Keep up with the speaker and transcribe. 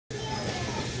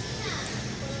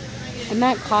I'm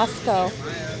at Costco.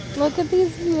 Look at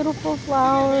these beautiful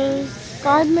flowers.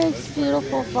 God makes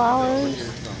beautiful flowers.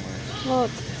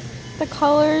 Look, the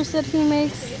colors that he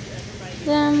makes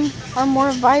them are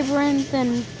more vibrant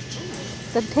than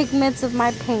the pigments of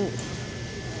my paint.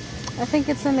 I think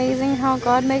it's amazing how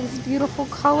God makes beautiful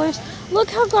colors. Look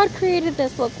how God created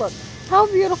this. Look, look. How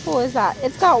beautiful is that?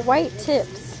 It's got white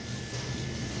tips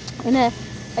and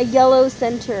a yellow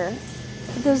center.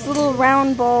 Those little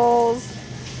round balls.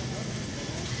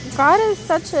 God is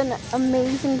such an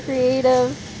amazing,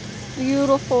 creative,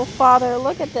 beautiful Father.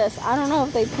 Look at this. I don't know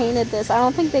if they painted this. I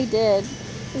don't think they did.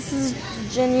 This is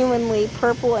genuinely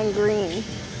purple and green.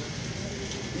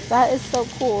 That is so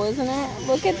cool, isn't it?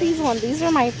 Look at these ones. These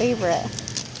are my favorite.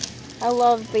 I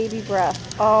love baby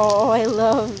breath. Oh, I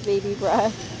love baby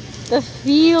breath. The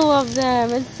feel of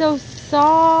them. It's so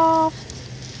soft.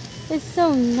 It's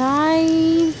so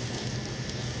nice.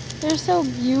 They're so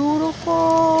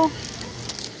beautiful.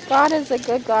 God is a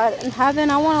good God. In heaven,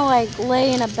 I want to like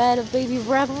lay in a bed of baby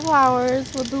breath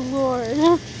flowers with the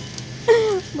Lord.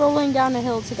 Rolling down a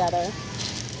hill together.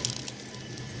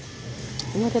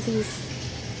 And look at these.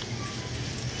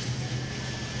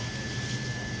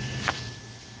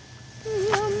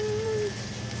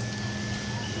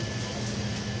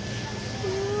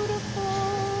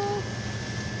 Beautiful.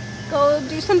 Go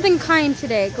do something kind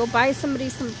today. Go buy somebody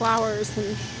some flowers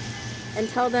and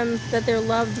tell them that they're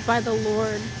loved by the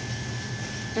Lord.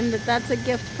 And that that's a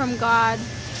gift from God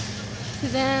to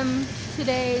them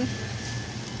today.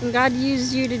 And God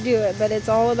used you to do it, but it's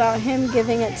all about Him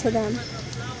giving it to them.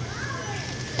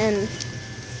 And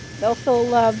they'll feel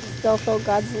loved. They'll feel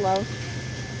God's love.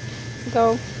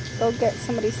 Go get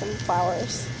somebody some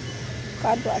flowers.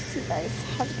 God bless you guys.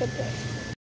 Have a good day.